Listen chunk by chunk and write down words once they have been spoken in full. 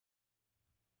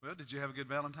Well, did you have a good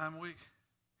Valentine week?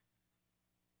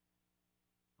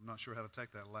 I'm not sure how to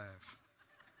take that laugh.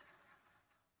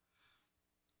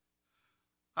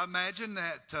 I imagine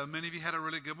that many of you had a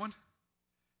really good one.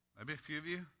 Maybe a few of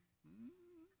you.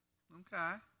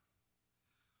 Okay.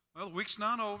 Well, the week's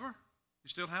not over. You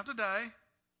still have today.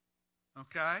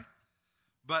 Okay.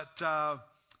 But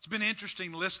it's been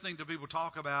interesting listening to people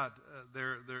talk about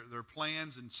their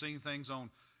plans and seeing things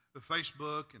on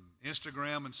Facebook and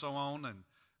Instagram and so on, and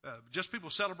just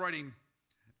people celebrating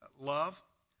love.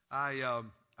 I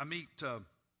meet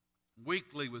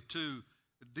weekly with two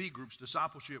D groups,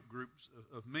 discipleship groups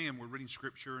of men. We're reading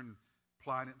Scripture and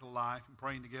applying it to life and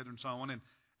praying together and so on.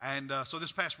 And so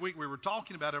this past week we were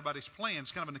talking about everybody's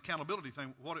plans, kind of an accountability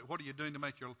thing. What are you doing to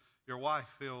make your wife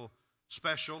feel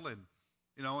special and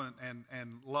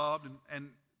and loved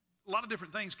and a lot of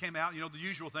different things came out. The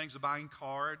usual things of buying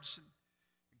cards,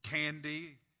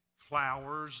 candy,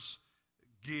 flowers,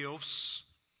 gifts,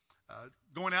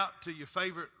 going out to your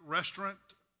favorite restaurant.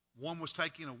 One was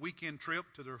taking a weekend trip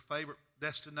to their favorite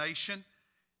destination.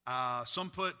 Some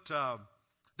put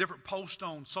different posts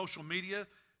on social media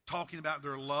talking about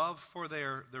their love for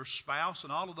their spouse,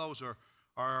 and all of those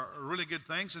are really good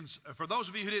things. And for those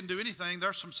of you who didn't do anything,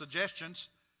 there's some suggestions.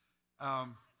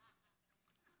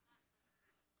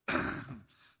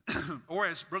 Or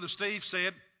as Brother Steve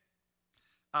said,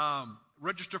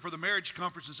 register for the marriage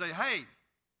conference and say, "Hey,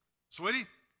 sweetie,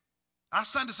 I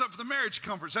signed us up for the marriage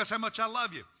conference. That's how much I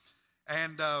love you."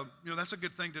 And, that's a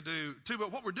good thing to do, too.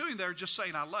 But what we're doing there is just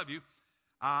saying I love you.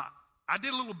 I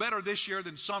did a little better this year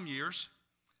than some years.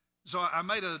 So I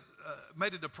made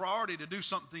it a priority to do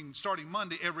something starting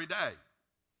Monday every day.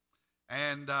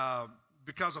 And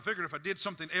because I figured if I did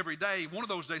something every day, one of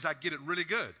those days I'd get it really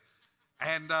good.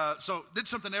 And so did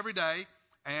something every day.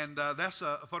 And that's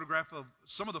a photograph of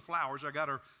some of the flowers. I got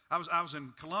her. I was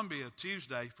in Columbia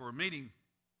Tuesday for a meeting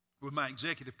with my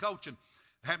executive coach, and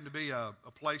happened to be a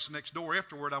place next door.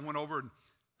 Afterward, I went over and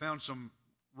found some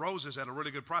roses at a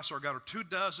really good price. So I got her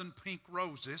 24 pink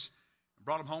roses,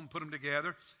 brought them home, put them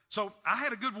together. So I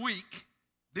had a good week,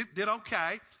 did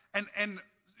okay. And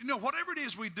whatever it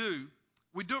is we do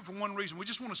it for one reason. We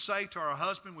just want to say to our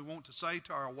husband, we want to say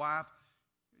to our wife,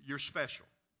 "You're special,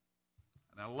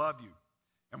 and I love you."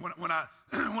 And when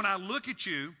I look at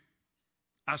you,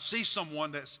 I see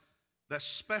someone that's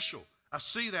special. I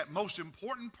see that most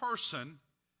important person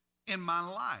in my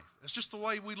life. It's just the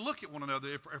way we look at one another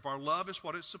if our love is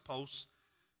what it's supposed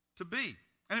to be.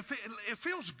 And it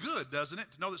feels good, doesn't it,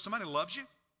 to know that somebody loves you?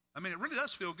 I mean, it really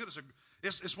does feel good.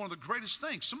 It's one of the greatest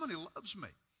things. Somebody loves me.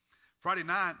 Friday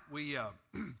night, we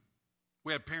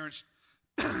had parents,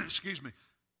 excuse me.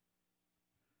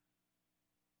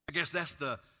 I guess that's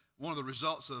one of the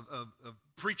results of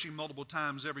preaching multiple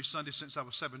times every Sunday since I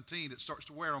was 17. It starts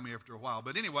to wear on me after a while.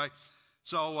 But anyway,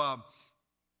 so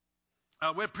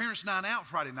we had parents' night out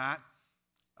Friday night.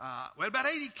 We had about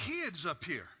 80 kids up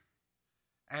here.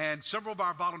 And several of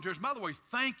our volunteers, by the way,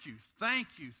 thank you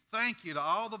to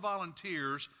all the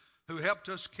volunteers who helped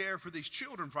us care for these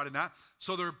children Friday night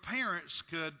so their parents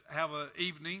could have an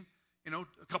evening,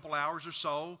 a couple hours or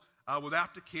so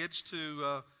without the kids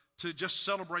to just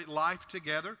celebrate life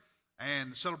together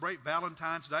and celebrate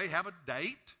Valentine's Day, have a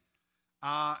date.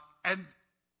 And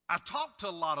I talked to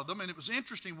a lot of them, and it was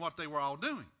interesting what they were all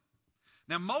doing.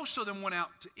 Now, most of them went out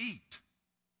to eat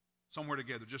somewhere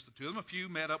together, just the two of them. A few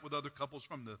met up with other couples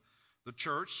from the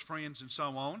church, friends and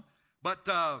so on. But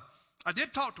I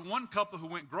did talk to one couple who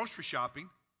went grocery shopping.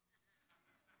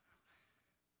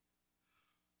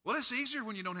 Well, it's easier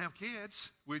when you don't have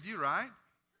kids with you, right?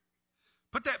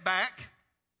 Put that back.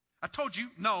 I told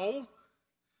you, no.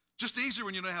 Just easier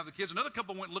when you don't have the kids. Another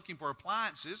couple went looking for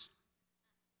appliances.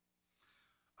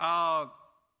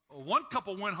 One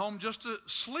couple went home just to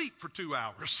sleep for 2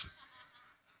 hours.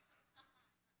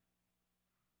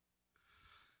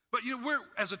 But we're,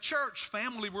 as a church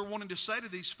family, we're wanting to say to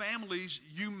these families,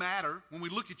 you matter. When we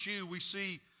look at you, we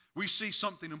see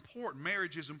something important.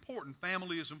 Marriage is important.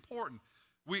 Family is important.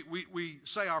 We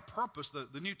say our purpose,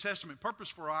 the New Testament purpose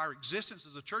for our existence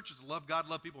as a church is to love God,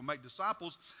 love people, and make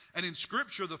disciples. And in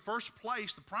Scripture, the first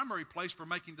place, the primary place for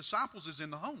making disciples is in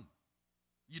the home.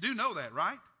 You do know that,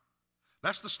 right?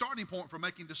 That's the starting point for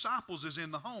making disciples is in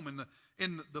the home,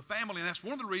 in the family. And that's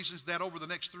one of the reasons that over the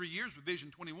next 3 years with Vision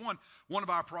 21, one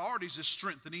of our priorities is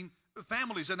strengthening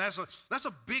families. And that's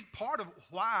a big part of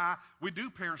why we do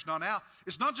Parents Night Out.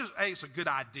 It's not just, hey, it's a good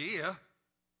idea.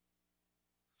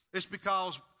 It's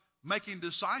because making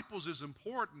disciples is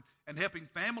important and helping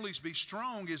families be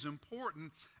strong is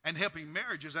important and helping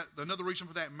marriages. Another reason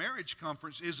for that marriage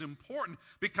conference is important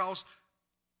because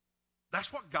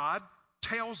that's what God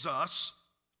tells us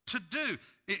to do.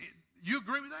 You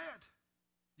agree with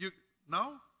that?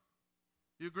 No?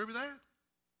 You agree with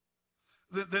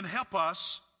that? Then help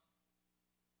us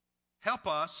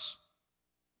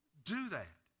do that.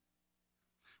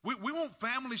 We want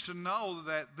families to know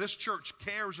that this church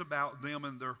cares about them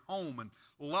and their home and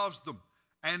loves them.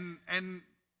 And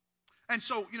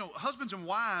so, husbands and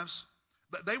wives,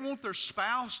 they want their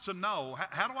spouse to know,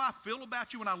 how do I feel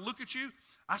about you when I look at you?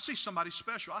 I see somebody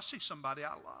special. I see somebody I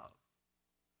love.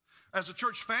 As a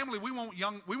church family, we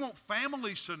want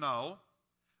families to know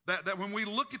that when we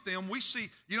look at them, we see,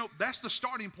 that's the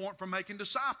starting point for making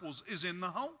disciples is in the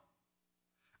home.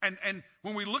 And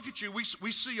when we look at you, we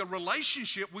see a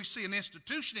relationship, we see an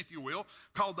institution, if you will,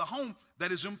 called the home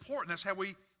that is important. That's how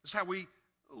we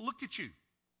look at you.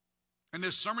 In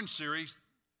this sermon series,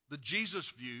 The Jesus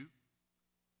View,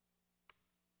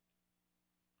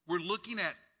 we're looking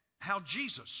at how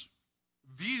Jesus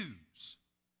views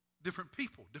different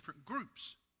people, different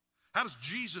groups. How does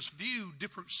Jesus view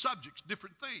different subjects,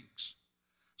 different things?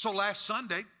 So last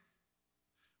Sunday,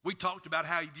 we talked about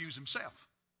how he views himself.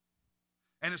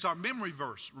 And it's our memory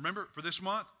verse. Remember, for this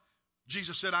month,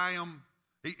 Jesus said,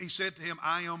 he said to him,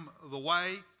 I am the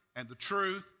way and the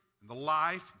truth and the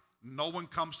life. No one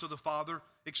comes to the Father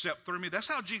except through me. That's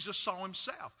how Jesus saw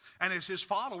himself. And as his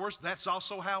followers, that's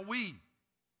also how we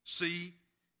see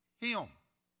him.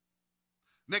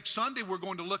 Next Sunday, we're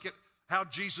going to look at how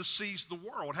Jesus sees the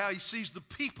world, how he sees the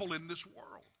people in this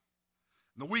world.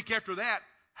 And the week after that,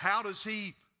 how does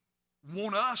he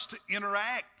want us to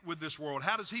interact with this world?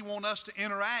 How does he want us to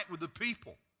interact with the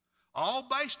people? All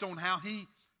based on how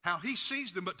he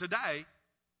sees them. But today,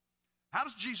 how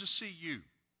does Jesus see you?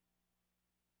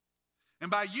 And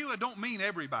by you, I don't mean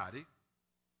everybody.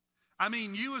 I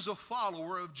mean you as a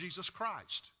follower of Jesus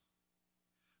Christ.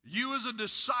 You as a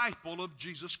disciple of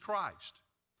Jesus Christ.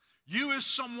 You as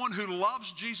someone who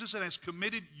loves Jesus and has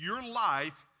committed your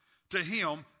life to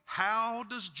him. How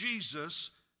does Jesus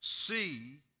see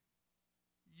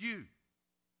you?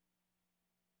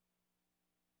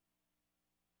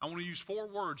 I want to use 4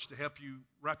 words to help you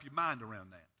wrap your mind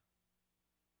around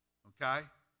that. Okay?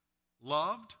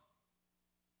 Loved,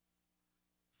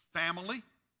 family,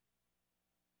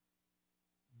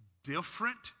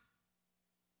 different,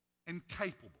 and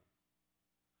capable.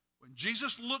 When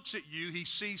Jesus looks at you, he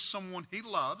sees someone he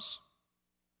loves,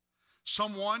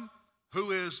 someone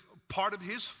who is part of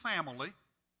his family,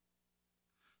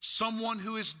 someone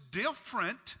who is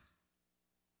different,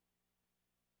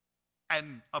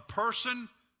 and a person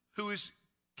who is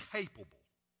capable.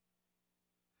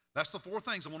 That's the 4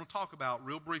 things I want to talk about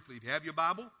real briefly. If you have your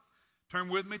Bible, turn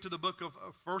with me to the book of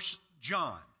 1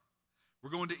 John. We're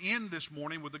going to end this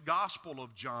morning with the Gospel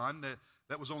of John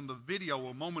that was on the video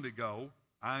a moment ago.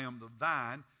 I am the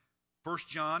vine. 1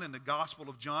 John and the Gospel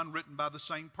of John, written by the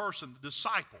same person, the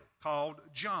disciple called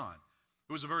John,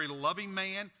 who was a very loving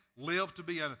man, lived to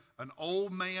be an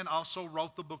old man, also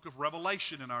wrote the book of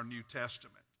Revelation in our New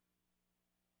Testament.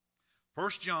 1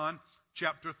 John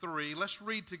chapter 3, let's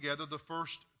read together the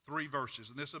first 3 verses,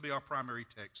 and this will be our primary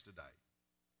text today.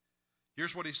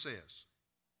 Here's what he says.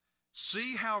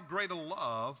 See how great a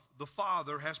love the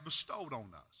Father has bestowed on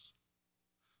us.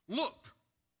 Look,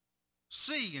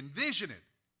 see, envision it,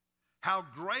 how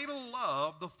great a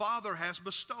love the Father has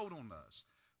bestowed on us,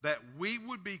 that we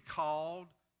would be called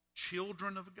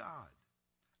children of God.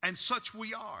 And such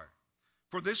we are.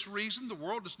 For this reason, the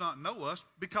world does not know us,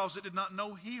 because it did not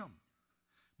know him.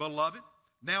 Beloved,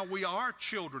 now we are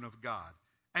children of God,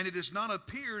 and it has not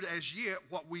appeared as yet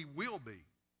what we will be.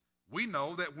 We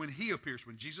know that when he appears,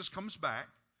 when Jesus comes back,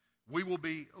 we will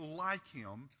be like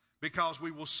him, because we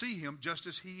will see him just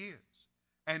as he is.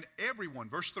 And everyone,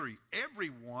 verse 3,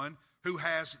 everyone who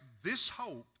has this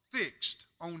hope fixed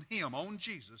on him, on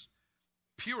Jesus,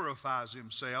 purifies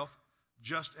himself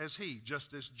just as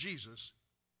Jesus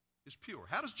is pure.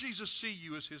 How does Jesus see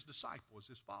you as his disciple, as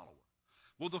his follower?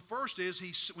 Well, the first is,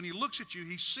 when he looks at you,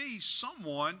 he sees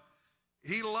someone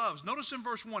he loves. Notice in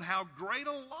verse 1 how great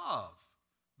a love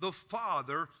the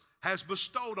Father has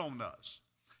bestowed on us.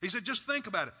 He said, just think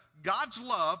about it. God's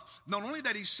love, not only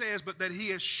that he says, but that he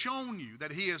has shown you,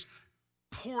 that he has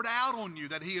poured out on you,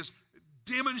 that he has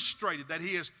demonstrated, that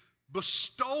he has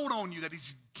bestowed on you, that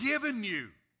he's given you.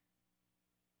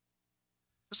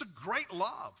 It's a great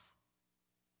love.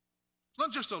 It's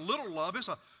not just a little love, it's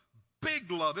a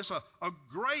big love. It's a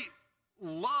great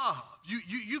love.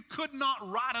 You could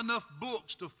not write enough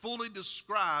books to fully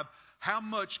describe how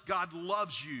much God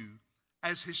loves you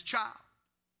as his child.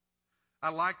 I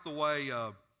like the way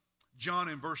John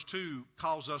in verse 2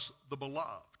 calls us the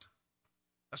beloved.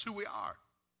 That's who we are.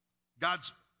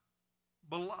 God's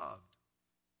beloved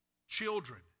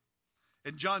children.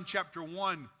 In John chapter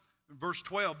 1, verse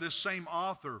 12, this same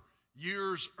author,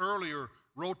 years earlier,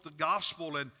 wrote the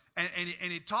gospel, and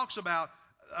he talks about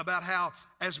how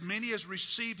as many as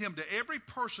received him, to every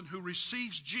person who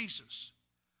receives Jesus,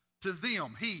 to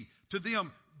them,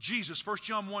 Jesus, 1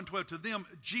 John 1:12, to them,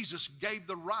 Jesus gave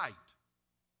the right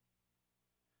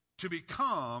to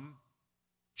become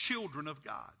children of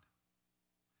God,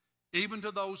 even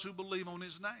to those who believe on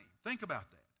his name. Think about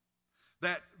that.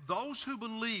 That those who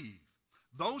believe,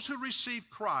 those who receive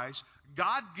Christ,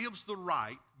 God gives the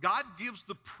right, God gives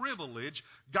the privilege,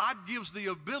 God gives the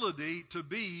ability to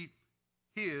be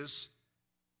his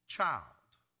child.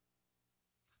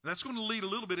 That's going to lead a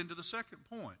little bit into the second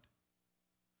point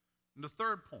and the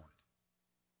third point.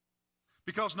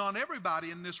 Because not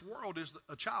everybody in this world is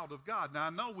a child of God. Now, I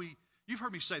know you've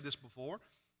heard me say this before.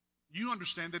 You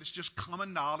understand that it's just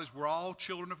common knowledge. We're all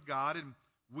children of God, and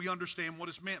we understand what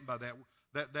is meant by that.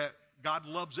 That God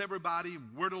loves everybody, and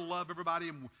we're to love everybody,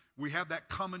 and we have that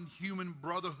common human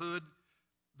brotherhood.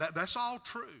 That's all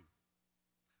true.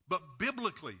 But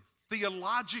biblically,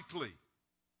 theologically,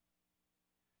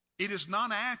 it is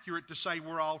not accurate to say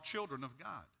we're all children of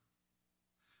God.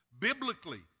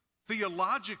 Biblically,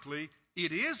 theologically,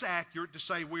 it is accurate to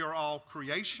say we are all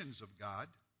creations of God.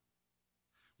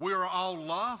 We are all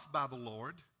loved by the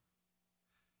Lord.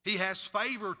 He has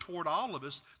favor toward all of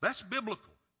us. That's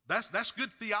biblical. That's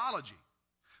good theology.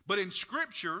 But in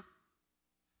Scripture,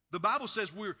 the Bible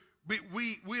says we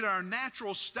in our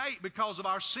natural state, because of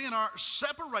our sin, are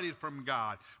separated from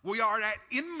God. We are at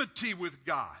enmity with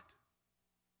God.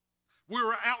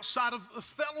 We're outside of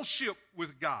fellowship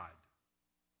with God.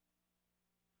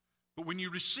 But when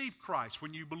you receive Christ,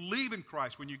 when you believe in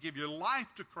Christ, when you give your life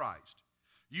to Christ,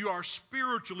 you are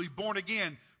spiritually born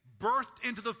again, birthed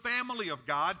into the family of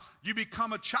God. You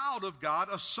become a child of God,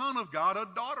 a son of God, a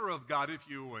daughter of God, if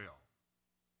you will.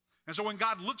 And so when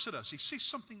God looks at us, he sees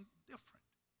something different.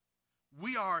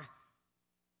 We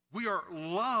are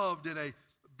loved in a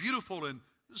beautiful and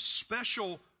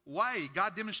special way.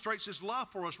 God demonstrates his love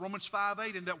for us, Romans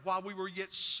 5:8, in that while we were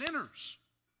yet sinners,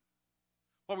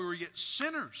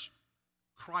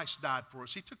 Christ died for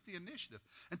us. He took the initiative.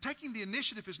 And taking the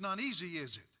initiative is not easy,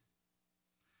 is it?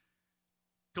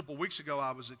 A couple of weeks ago,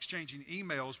 I was exchanging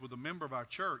emails with a member of our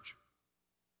church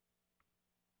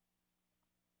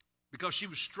because she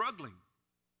was struggling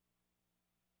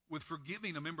with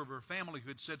forgiving a member of her family who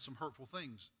had said some hurtful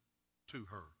things to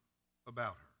her,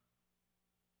 about her.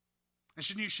 And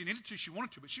she knew she needed to, she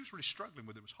wanted to, but she was really struggling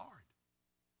with it. It was hard.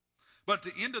 But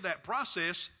at the end of that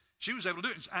process, she was able to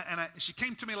do it. And she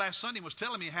came to me last Sunday and was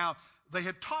telling me how they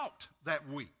had talked that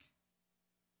week.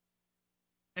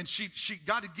 And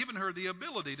God had given her the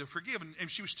ability to forgive,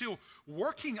 and she was still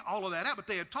working all of that out, but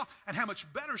they had talked, and how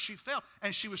much better she felt,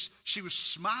 and she was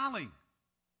smiling.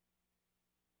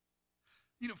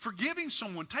 You know, forgiving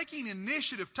someone, taking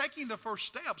initiative, taking the first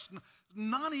steps,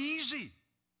 not easy,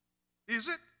 is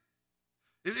it?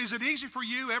 Is it easy for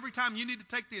you every time you need to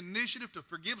take the initiative to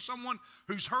forgive someone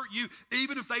who's hurt you,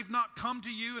 even if they've not come to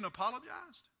you and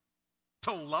apologized?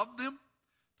 To love them,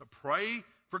 to pray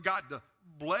for God to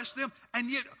bless them.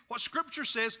 And yet what Scripture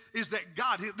says is that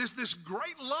God, this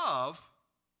great love,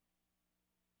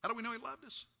 how do we know he loved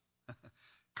us?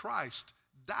 Christ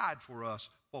died for us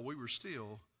while we were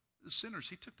still sinners.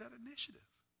 He took that initiative.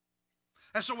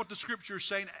 And so what the Scripture is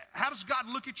saying, how does God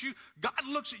look at you? God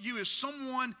looks at you as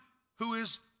someone who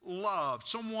is loved,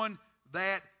 someone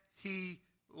that he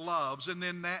loves. And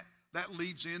then that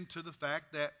leads into the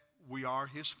fact that we are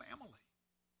his family.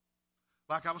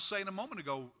 Like I was saying a moment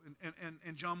ago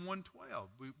in John 1:12,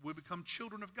 we become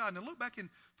children of God. Now look back in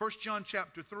 1 John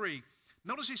chapter 3.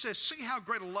 Notice he says, see how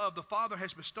great a love the Father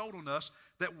has bestowed on us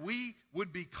that we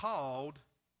would be called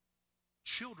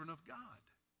children of God.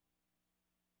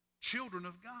 Children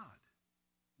of God.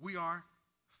 We are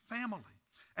family.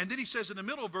 And then he says in the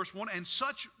middle of verse 1, and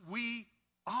such we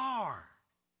are.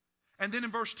 And then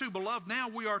in verse 2, beloved, now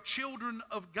we are children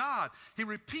of God. He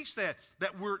repeats that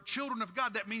we're children of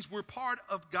God. That means we're part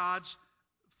of God's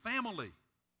family.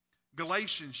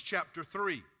 Galatians chapter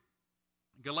 3.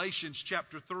 Galatians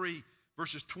chapter 3,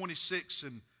 verses 26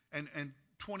 and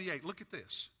 28. Look at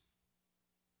this.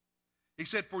 He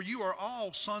said, for you are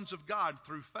all sons of God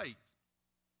through faith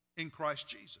in Christ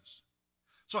Jesus.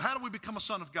 So how do we become a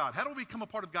son of God? How do we become a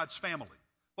part of God's family?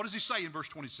 What does he say in verse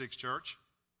 26, church?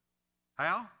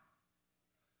 How?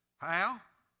 How?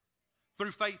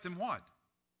 Through faith in what?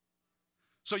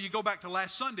 So you go back to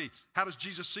last Sunday. How does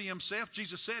Jesus see himself?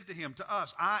 Jesus said to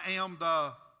us, I am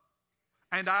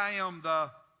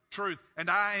the truth, and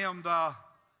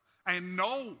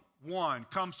no one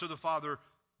comes to the Father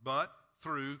but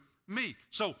through me.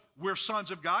 So we're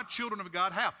sons of God, children of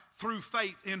God. How? Through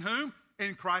faith in whom?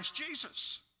 In Christ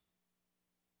Jesus.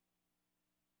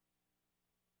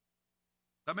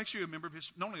 That makes you a member of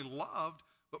his, not only loved,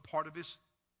 but part of his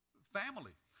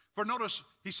family. For notice,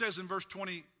 he says in verse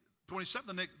 27,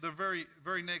 the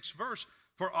very next verse,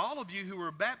 for all of you who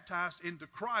are baptized into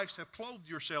Christ have clothed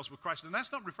yourselves with Christ. And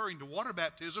that's not referring to water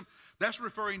baptism. That's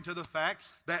referring to the fact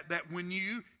that when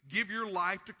you give your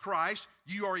life to Christ,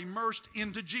 you are immersed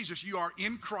into Jesus. You are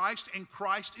in Christ, and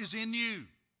Christ is in you.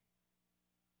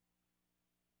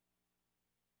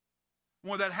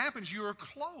 When that happens, you are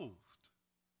clothed.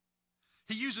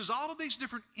 He uses all of these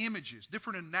different images,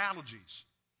 different analogies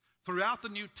throughout the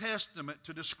New Testament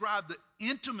to describe the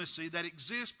intimacy that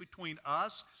exists between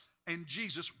us and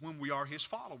Jesus when we are his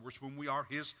followers, when we are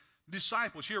his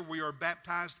disciples. Here we are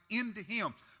baptized into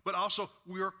him, but also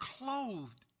we are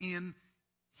clothed in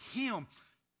him.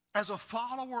 As a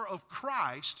follower of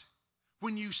Christ,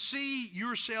 when you see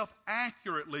yourself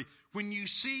accurately, when you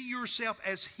see yourself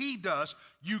as he does,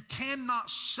 you cannot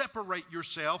separate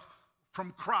yourself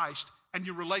from Christ and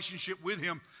your relationship with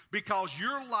him, because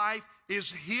your life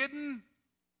is hidden,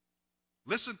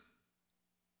 listen,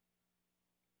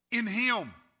 in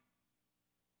him.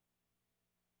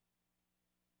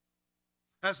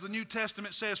 As the New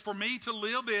Testament says, for me to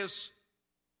live is,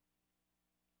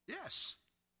 yes,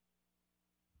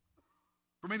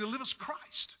 for me to live is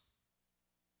Christ.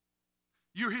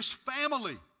 You're his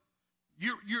family.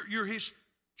 You're his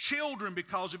children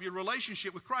because of your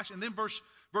relationship with Christ. And then verse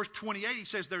 28, he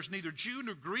says, there's neither Jew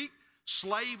nor Greek,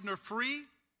 slave nor free,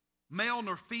 male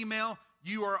nor female.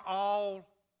 You are all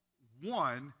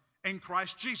one in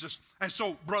Christ Jesus. And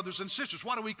so, brothers and sisters,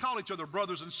 why do we call each other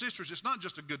brothers and sisters? It's not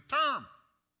just a good term.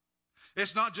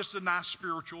 It's not just a nice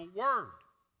spiritual word.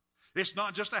 It's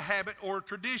not just a habit or a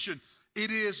tradition.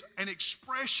 It is an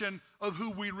expression of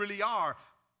who we really are.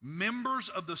 Members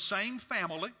of the same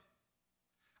family.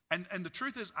 And the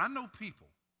truth is, I know people,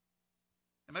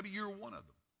 and maybe you're one of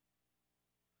them,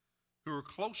 who are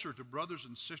closer to brothers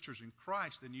and sisters in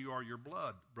Christ than you are your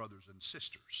blood brothers and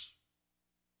sisters.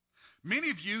 Many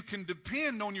of you can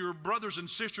depend on your brothers and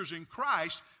sisters in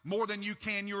Christ more than you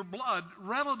can your blood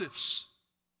relatives.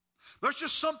 There's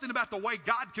just something about the way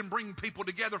God can bring people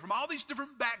together from all these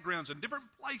different backgrounds and different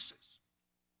places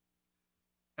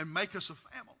and make us a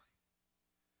family.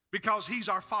 Because he's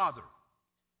our Father.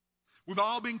 We've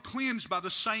all been cleansed by the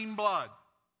same blood.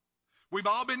 We've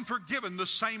all been forgiven the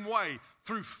same way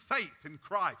through faith in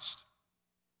Christ.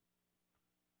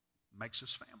 Makes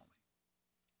us family.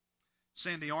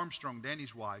 Sandy Armstrong,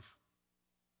 Danny's wife,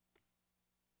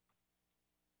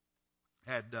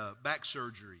 had back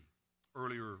surgery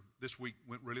earlier this week.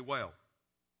 Went really well.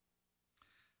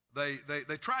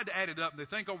 They tried to add it up, and they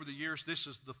think over the years this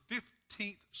is the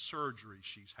 15th surgery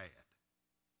she's had.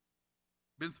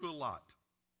 Been through a lot.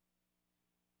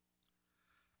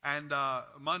 And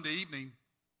Monday evening,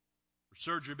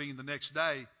 surgery being the next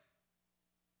day,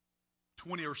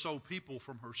 20 or so people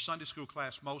from her Sunday school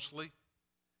class mostly,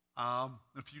 a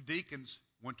few deacons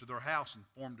went to their house and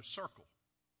formed a circle,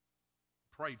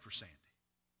 prayed for Sandy.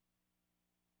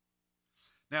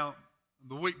 Now,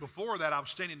 the week before that, I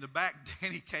was standing in the back.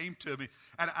 Danny came to me,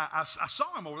 and I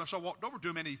saw him over there, so I walked over to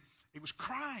him, and he was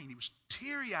crying. He was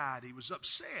teary-eyed. He was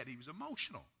upset. He was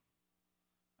emotional.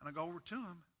 And I go over to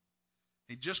him.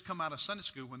 He'd just come out of Sunday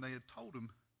school when they had told him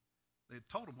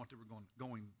what they were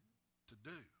going to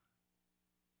do.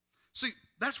 See,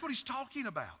 that's what he's talking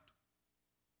about.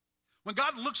 When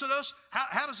God looks at us,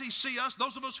 how does he see us?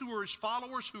 Those of us who are his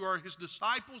followers, who are his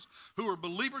disciples, who are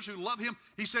believers, who love him.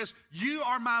 He says, you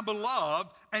are my beloved,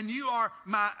 and you are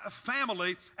my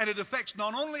family, and it affects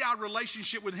not only our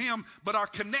relationship with him, but our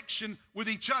connection with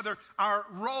each other, our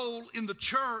role in the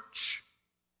church.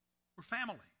 We're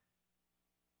family.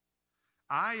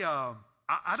 I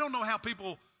don't know how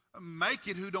people make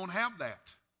it who don't have that.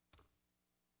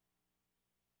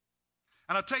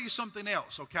 And I'll tell you something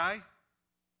else, okay?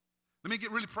 Let me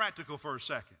get really practical for a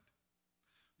second.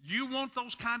 You want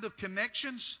those kind of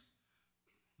connections?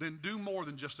 Then do more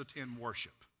than just attend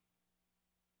worship.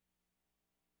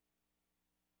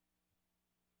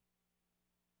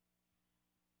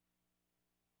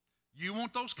 You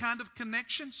want those kind of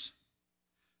connections?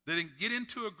 Then get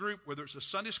into a group, whether it's a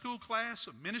Sunday school class,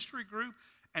 a ministry group,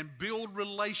 and build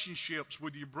relationships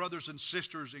with your brothers and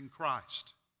sisters in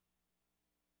Christ.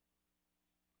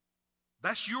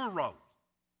 That's your role.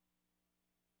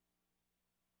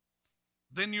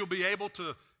 Then you'll be able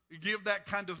to give that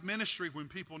kind of ministry when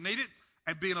people need it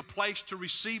and be in a place to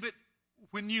receive it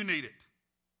when you need it.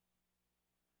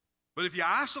 But if you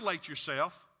isolate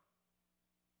yourself,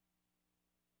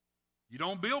 you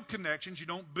don't build connections, you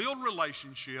don't build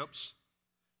relationships,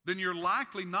 then you're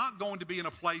likely not going to be in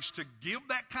a place to give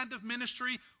that kind of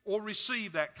ministry or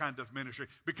receive that kind of ministry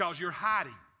because you're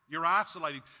hiding, you're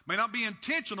isolating. May not be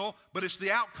intentional, but it's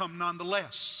the outcome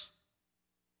nonetheless.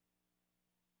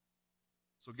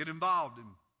 So get involved and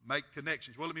make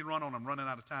connections. Well, let me run on. I'm running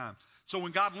out of time. So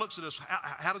when God looks at us,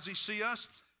 how does he see us?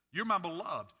 You're my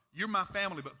beloved. You're my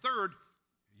family. But third,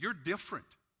 you're different.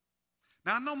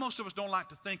 Now, I know most of us don't like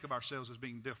to think of ourselves as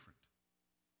being different.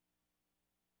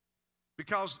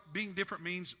 Because being different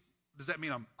means, does that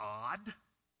mean I'm odd?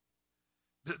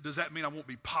 Does that mean I won't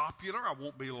be popular? I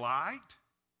won't be liked?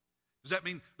 Does that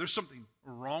mean there's something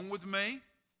wrong with me?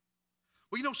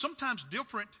 Well, you know, sometimes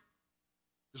different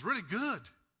is really good,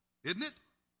 isn't it?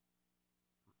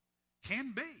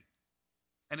 Can be.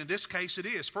 And in this case it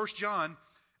is. 1 John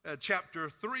chapter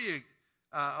 3,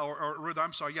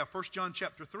 1 John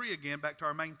chapter 3 again, back to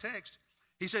our main text.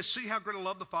 He says, see how great a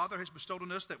love the Father has bestowed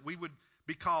on us that we would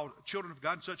be called children of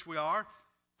God, and such we are.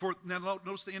 Now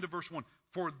notice the end of verse 1.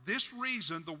 For this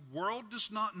reason the world does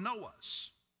not know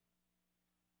us,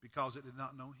 because it did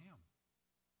not know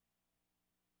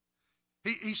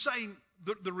him. He's saying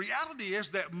the reality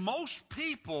is that most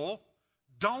people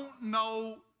don't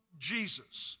know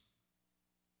Jesus.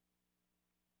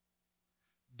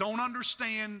 Don't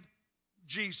understand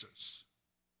Jesus.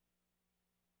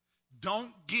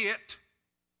 Don't get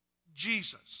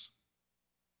Jesus.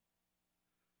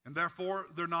 And therefore,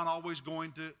 they're not always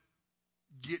going to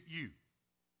get you.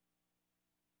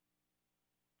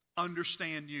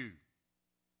 Understand you.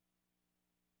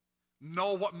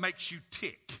 Know what makes you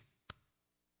tick.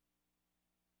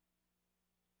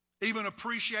 Even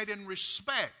appreciate and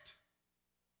respect,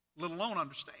 let alone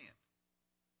understand.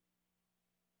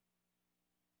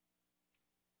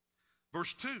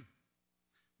 Verse 2,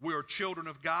 we are children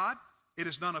of God. It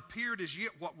has not appeared as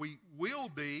yet what we will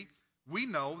be. We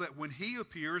know that when he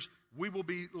appears, we will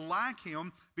be like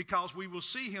him because we will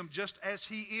see him just as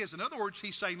he is. In other words,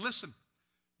 he's saying, listen,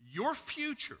 your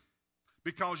future,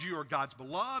 because you are God's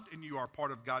beloved and you are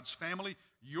part of God's family,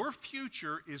 your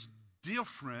future is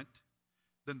different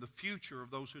than the future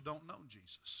of those who don't know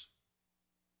Jesus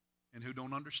and who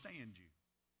don't understand you.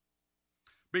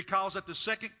 Because at the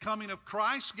second coming of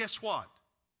Christ, guess what?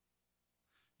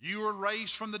 You are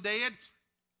raised from the dead.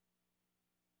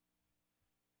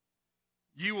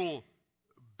 You will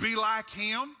be like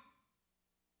him,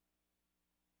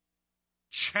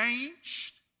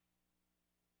 changed,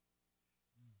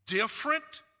 different.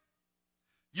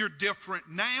 You're different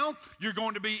now. You're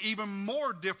going to be even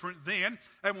more different then.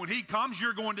 And when he comes,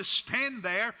 you're going to stand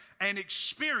there and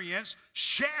experience,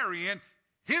 share in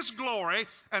his glory,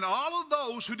 and all of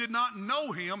those who did not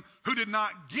know him, who did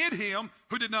not get him,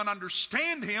 who did not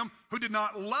understand him, who did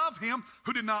not love him,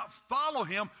 who did not follow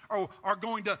him, are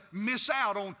going to miss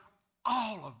out on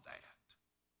all of that.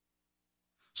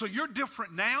 So you're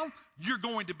different now. You're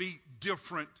going to be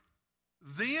different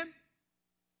then.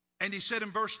 And he said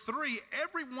in verse 3,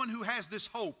 everyone who has this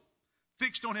hope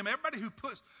fixed on him, everybody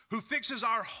who fixes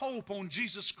our hope on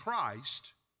Jesus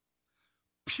Christ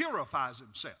purifies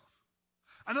himself.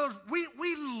 In other words,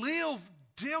 we live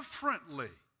differently.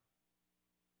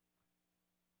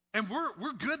 And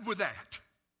we're good with that.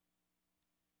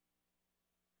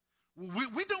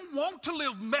 We don't want to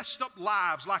live messed up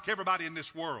lives like everybody in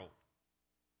this world.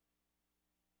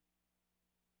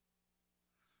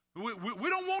 We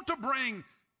don't want to bring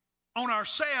on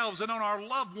ourselves and on our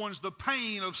loved ones the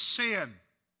pain of sin.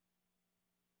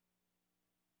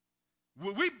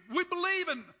 We believe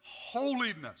in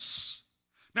holiness.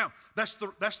 Now, that's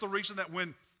the reason that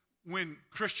when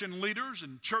Christian leaders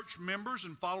and church members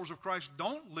and followers of Christ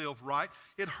don't live right,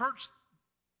 it hurts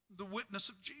the witness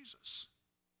of Jesus.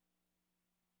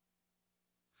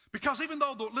 Because even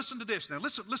though, listen to this now,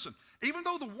 listen. Even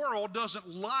though the world doesn't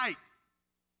like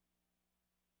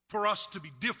for us to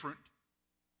be different,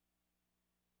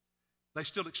 they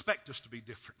still expect us to be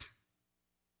different.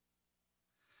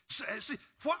 See,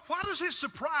 why does it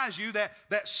surprise you that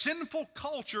sinful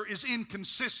culture is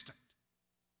inconsistent?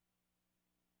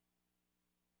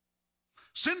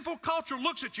 Sinful culture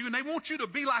looks at you and they want you to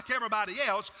be like everybody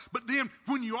else, but then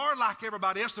when you are like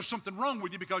everybody else, there's something wrong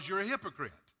with you because you're a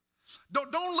hypocrite.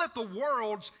 Don't let the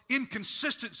world's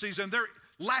inconsistencies and their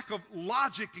lack of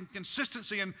logic and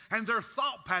consistency and their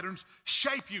thought patterns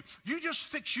shape you. You just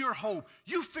fix your hope.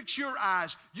 You fix your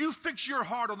eyes. You fix your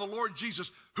heart on the Lord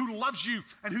Jesus, who loves you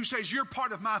and who says, you're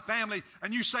part of my family.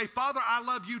 And you say, Father, I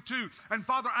love you too. And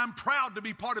Father, I'm proud to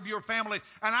be part of your family.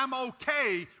 And I'm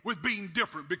okay with being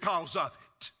different because of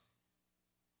it.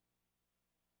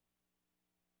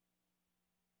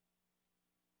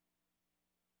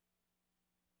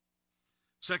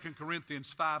 2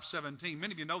 Corinthians 5:17.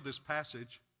 Many of you know this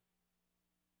passage.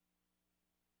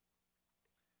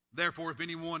 Therefore, if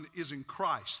anyone is in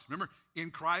Christ, remember, in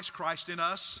Christ, Christ in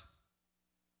us,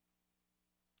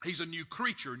 he's a new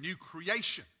creature, new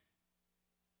creation.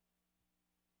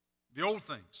 The old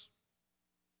things,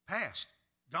 past,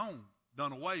 gone,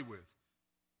 done away with,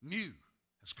 new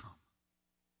has come.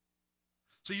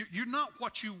 So you're not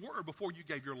what you were before you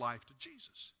gave your life to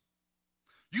Jesus.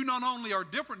 You not only are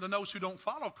different than those who don't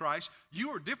follow Christ, you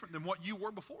are different than what you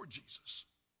were before Jesus.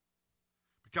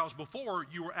 Because before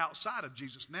you were outside of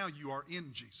Jesus, now you are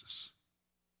in Jesus.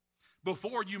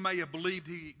 Before you may have believed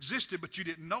he existed, but you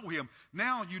didn't know him.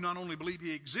 Now you not only believe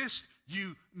he exists,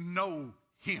 you know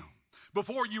him.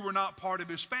 Before you were not part of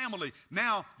his family.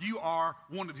 Now you are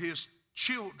one of his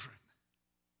children.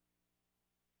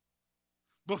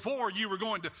 Before you were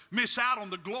going to miss out on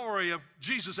the glory of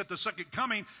Jesus at the second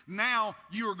coming. Now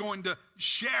you are going to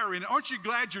share in it. Aren't you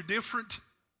glad you're different?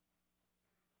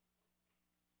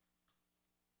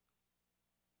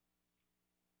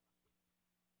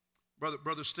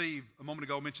 Brother Steve, a moment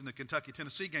ago, mentioned the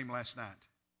Kentucky-Tennessee game last night.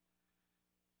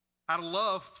 Out of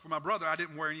love for my brother, I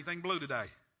didn't wear anything blue today.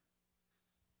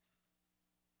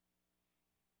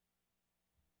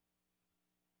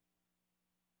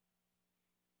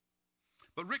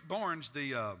 But Rick Barnes,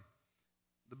 the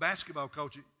basketball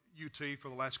coach at UT for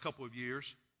the last couple of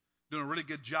years, doing a really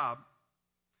good job,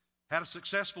 had a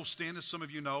successful stint, as some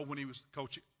of you know, when he was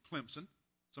coach at Clemson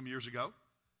some years ago,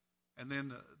 and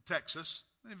then Texas.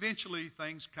 And eventually,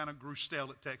 things kind of grew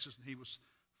stale at Texas, and he was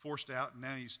forced out, and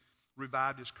now he's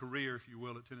revived his career, if you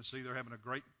will, at Tennessee. They're having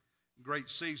a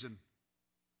great season.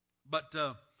 But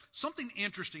something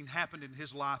interesting happened in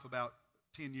his life about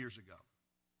 10 years ago.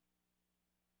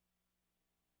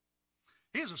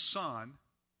 He has a son.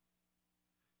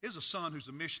 He has a son who's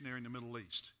a missionary in the Middle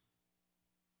East,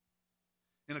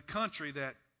 in a country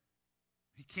that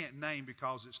he can't name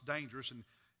because it's dangerous. And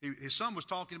his son was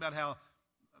talking about how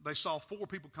they saw 4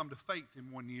 people come to faith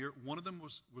in 1 year. One of them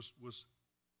was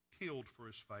killed for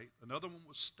his faith. Another one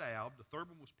was stabbed. The third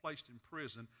one was placed in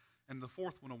prison. And the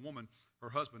fourth one, a woman, her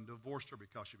husband, divorced her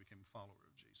because she became a follower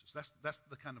of Jesus. That's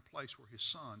the kind of place where his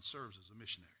son serves as a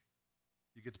missionary.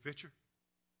 You get the picture?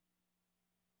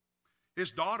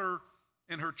 His daughter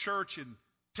in her church in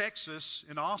Texas,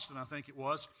 in Austin, I think it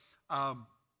was,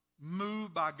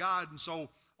 moved by God. And so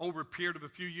over a period of a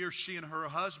few years, she and her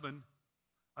husband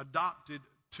adopted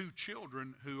 2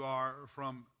 children who are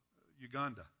from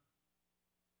Uganda.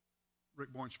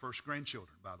 Rick Bourne's first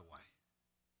grandchildren, by the way.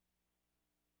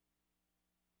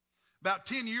 About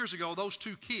 10 years ago, those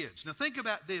 2 kids, now think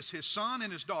about this, his son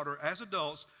and his daughter, as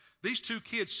adults, these 2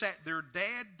 kids sat their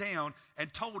dad down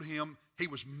and told him he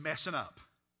was messing up.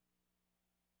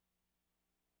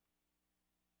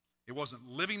 He wasn't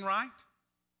living right,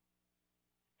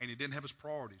 and he didn't have his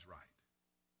priorities right.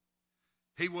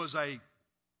 He was a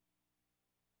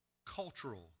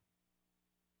cultural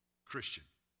Christian.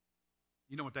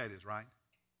 You know what that is, right?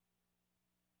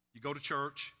 You go to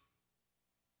church,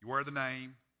 you wear the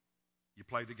name, you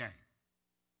play the game.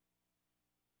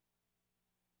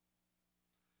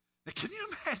 Now, can you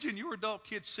imagine your adult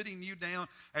kid sitting you down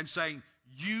and saying,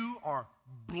 you are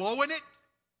blowing it?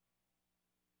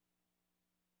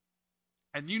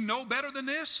 And you know better than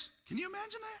this? Can you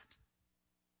imagine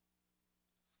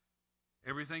that?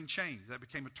 Everything changed. That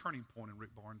became a turning point in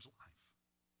Rick Barnes' life.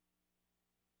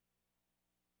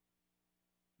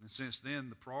 And since then,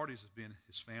 the priorities have been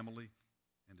his family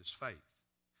and his faith.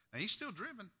 Now, he's still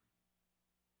driven.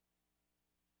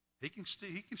 He can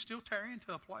still tear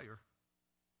into a player.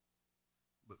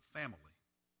 But family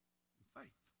and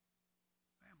faith.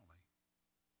 Family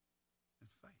and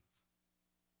faith.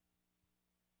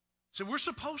 So we're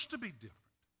supposed to be different.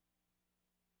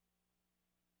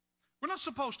 We're not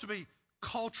supposed to be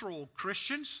cultural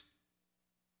Christians.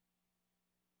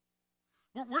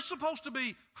 We're supposed to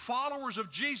be followers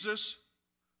of Jesus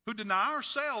who deny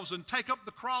ourselves and take up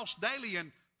the cross daily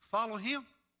and follow him.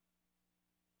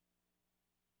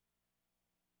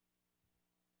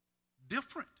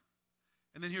 Different.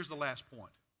 And then here's the last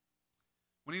point.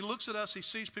 When he looks at us, he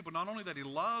sees people not only that he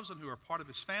loves and who are part of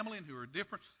his family and who are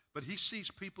different, but he sees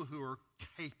people who are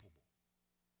capable.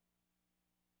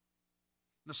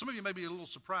 Now, some of you may be a little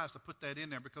surprised to put that in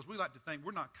there because we like to think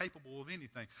we're not capable of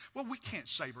anything. Well, we can't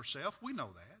save ourselves. We know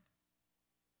that.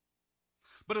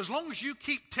 But as long as you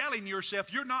keep telling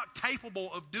yourself you're not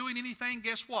capable of doing anything,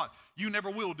 guess what? You never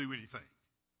will do anything.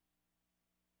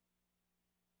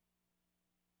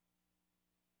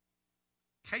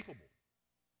 Capable.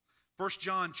 1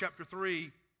 John chapter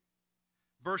 3,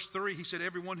 verse 3, he said,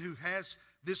 everyone who has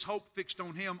this hope fixed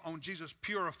on Him, on Jesus,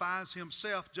 purifies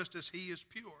Himself just as He is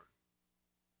pure.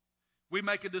 We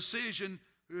make a decision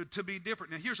to be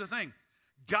different. Now, here's the thing.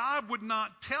 God would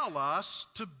not tell us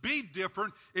to be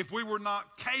different if we were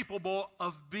not capable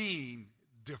of being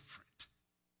different.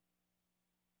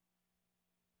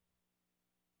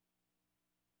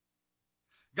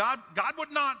 God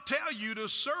would not tell you to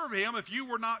serve Him if you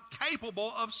were not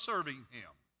capable of serving Him.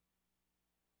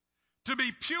 To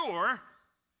be pure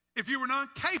if you were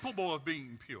not capable of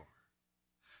being pure.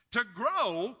 To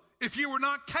grow if you were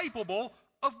not capable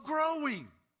of growing.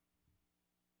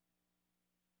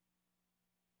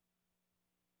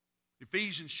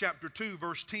 Ephesians chapter 2,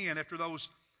 verse 10, after those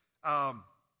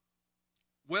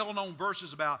well-known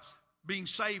verses about being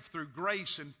saved through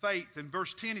grace and faith, in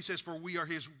verse 10 he says, for we are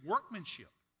His workmanship.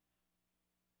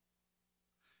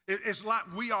 It's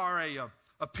like we are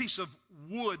a piece of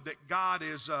wood that God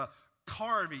is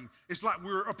carving. It's like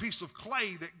we're a piece of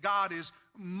clay that God is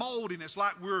molding. It's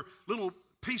like we're little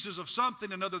pieces of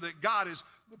something or another that God is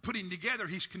putting together.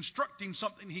 He's constructing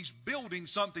something. He's building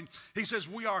something. He says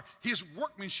we are His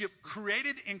workmanship,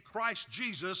 created in Christ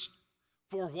Jesus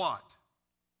for what?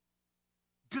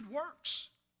 Good works.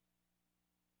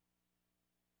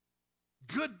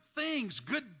 Good things,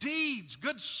 good deeds,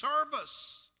 good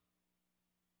service.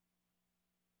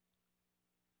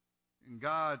 And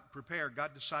God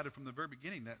decided from the very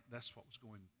beginning that that's what was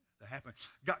going to happen.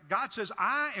 God says,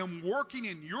 I am working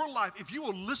in your life. If you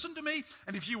will listen to me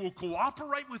and if you will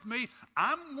cooperate with me,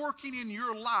 I'm working in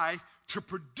your life to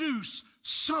produce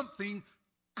something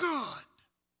good.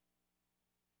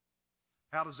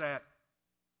 How does that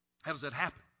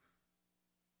happen?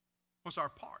 What's our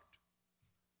part?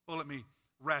 Well, let me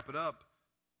wrap it up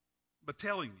by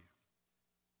telling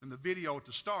you. In the video at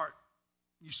the start,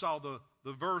 you saw the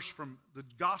verse from the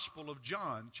Gospel of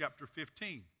John, chapter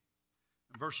 15,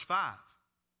 verse 5,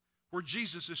 where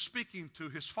Jesus is speaking to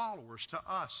His followers, to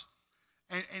us.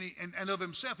 And of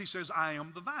Himself, He says, I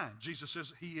am the vine. Jesus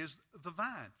says He is the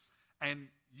vine. And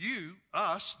you,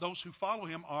 us, those who follow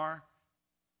Him, are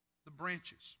the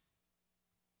branches.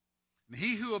 And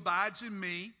He who abides in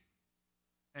me,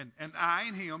 and I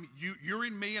in Him, you're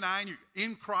in me and I in you,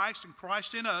 in Christ and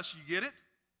Christ in us, you get it?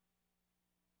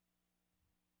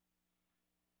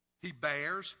 He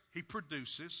bears, He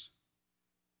produces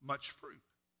much fruit.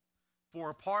 For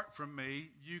apart from me,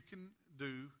 you can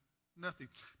do nothing.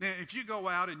 Now, if you go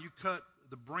out and you cut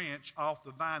the branch off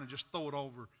the vine and just throw it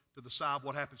over to the side,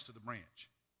 what happens to the branch?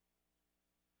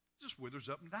 It just withers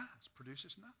up and dies,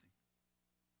 produces nothing.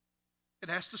 It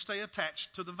has to stay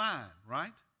attached to the vine,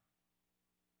 right?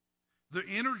 The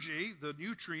energy, the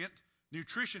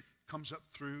nutrition comes up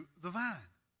through the vine.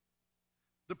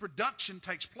 The production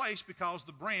takes place because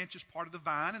the branch is part of the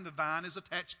vine and the vine is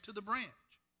attached to the branch.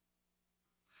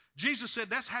 Jesus said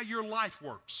that's how your life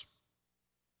works.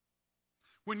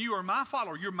 When you are my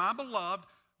follower, you're my beloved,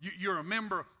 you're a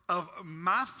member of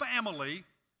my family,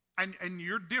 and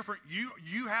you're different.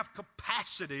 You have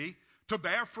capacity to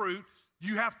bear fruit.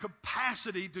 You have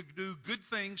capacity to do good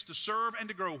things, to serve and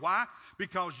to grow. Why?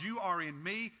 Because you are in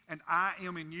me and I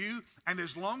am in you. And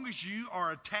as long as you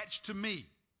are attached to me,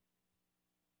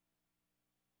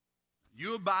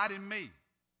 you abide in me,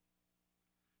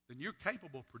 then you're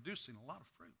capable of producing a lot of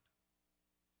fruit.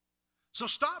 So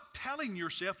stop telling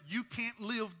yourself you can't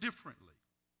live differently.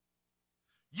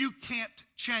 You can't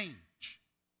change.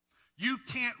 You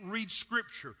can't read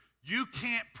Scripture. You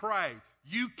can't pray.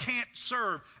 You can't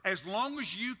serve. As long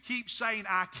as you keep saying,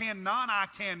 I cannot,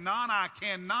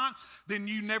 then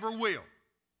you never will.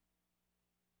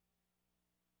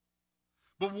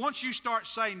 But once you start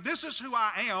saying, this is who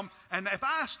I am, and if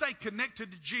I stay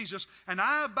connected to Jesus and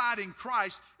I abide in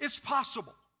Christ, it's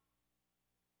possible.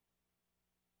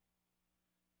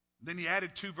 Then he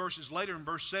added 2 verses later in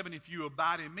verse 7, if you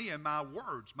abide in me and my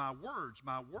words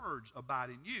abide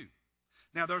in you.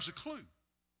 Now there's a clue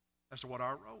as to what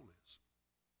our role is.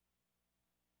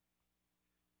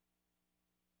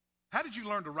 How did you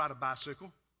learn to ride a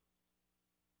bicycle?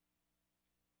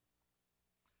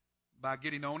 By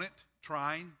getting on it,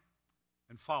 trying,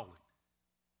 and falling.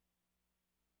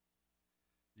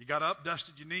 You got up,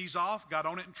 dusted your knees off, got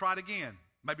on it and tried again.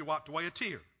 Maybe wiped away a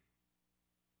tear.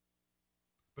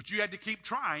 But you had to keep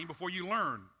trying before you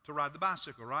learned to ride the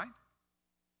bicycle, right?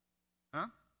 Huh?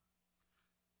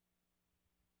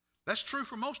 That's true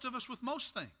for most of us with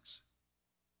most things.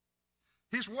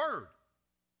 His Word.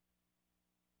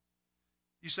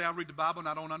 You say, I read the Bible and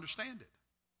I don't understand it.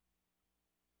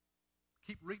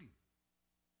 Keep reading.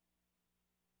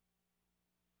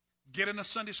 Get in a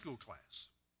Sunday school class.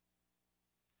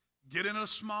 Get in a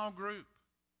small group.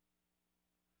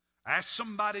 Ask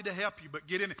somebody to help you, but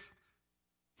get in it.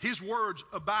 His words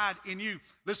abide in you.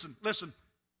 Listen.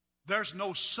 There's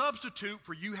no substitute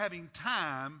for you having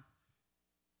time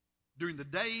during the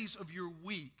days of your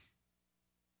week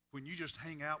when you just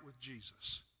hang out with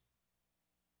Jesus.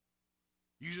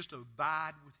 You just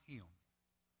abide with Him.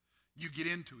 You get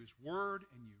into His Word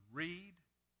and you read.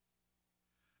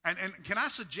 And can I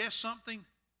suggest something?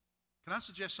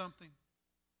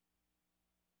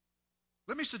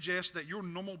 Let me suggest that your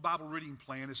normal Bible reading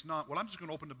plan is not, well, I'm just going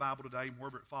to open the Bible today and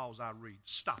wherever it falls, I read.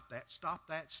 Stop that.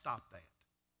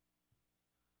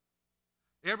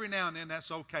 Every now and then that's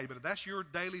okay, but if that's your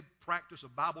daily practice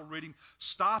of Bible reading,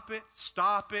 stop it.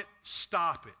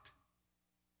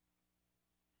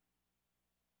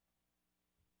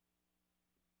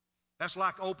 That's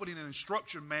like opening an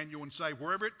instruction manual and say,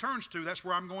 wherever it turns to, that's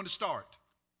where I'm going to start.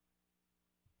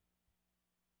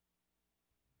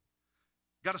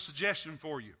 Got a suggestion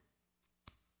for you.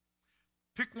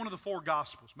 Pick one of the four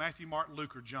Gospels, Matthew, Mark,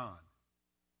 Luke, or John.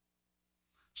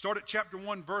 Start at chapter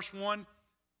 1, verse 1,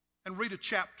 and read a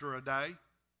chapter a day.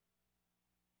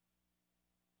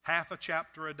 Half a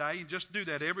chapter a day, and just do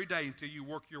that every day until you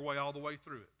work your way all the way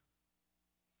through it.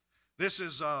 This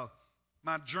is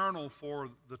my journal for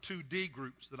the 2D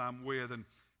groups that I'm with, and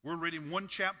we're reading one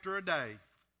chapter a day.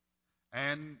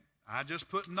 And I just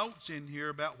put notes in here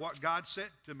about what God said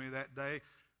to me that day,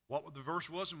 what the verse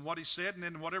was and what He said, and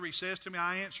then whatever He says to me,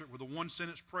 I answer it with a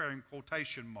one-sentence prayer in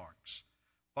quotation marks.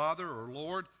 Father or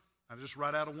Lord, I just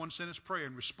write out a one-sentence prayer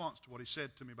in response to what He said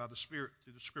to me by the Spirit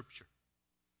through the Scripture.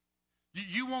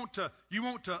 You want to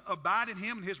abide in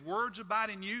Him and His words abide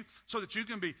in you so that you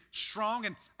can be strong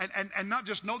and not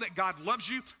just know that God loves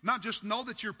you, not just know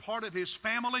that you're part of His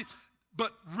family,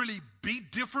 but really be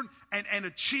different and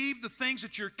achieve the things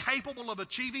that you're capable of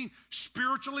achieving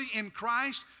spiritually in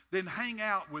Christ. Then hang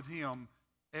out with Him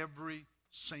every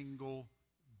single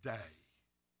day.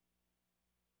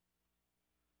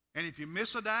 And if you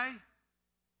miss a day,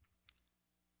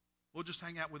 we'll just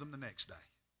hang out with Him the next day.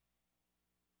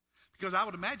 Because I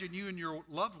would imagine you and your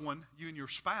loved one, you and your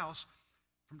spouse,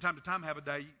 from time to time have a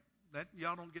day that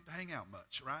y'all don't get to hang out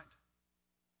much, right?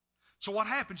 So what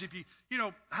happens if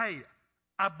hey,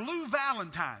 I blew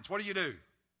Valentine's. What do?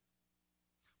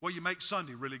 Well, you make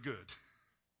Sunday really good.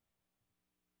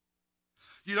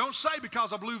 You don't say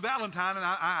because I blew Valentine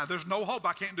and there's no hope,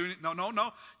 I can't do it.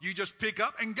 No. You just pick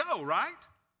up and go, right?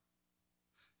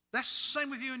 That's the same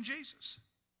with you and Jesus.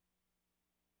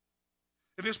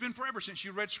 If it's been forever since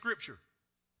you read Scripture,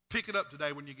 pick it up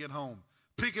today when you get home.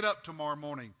 Pick it up tomorrow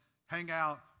morning. Hang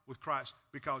out with Christ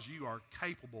because you are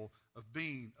capable of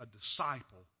being a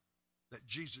disciple that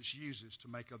Jesus uses to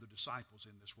make other disciples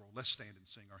in this world. Let's stand and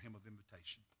sing our hymn of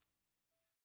invitation.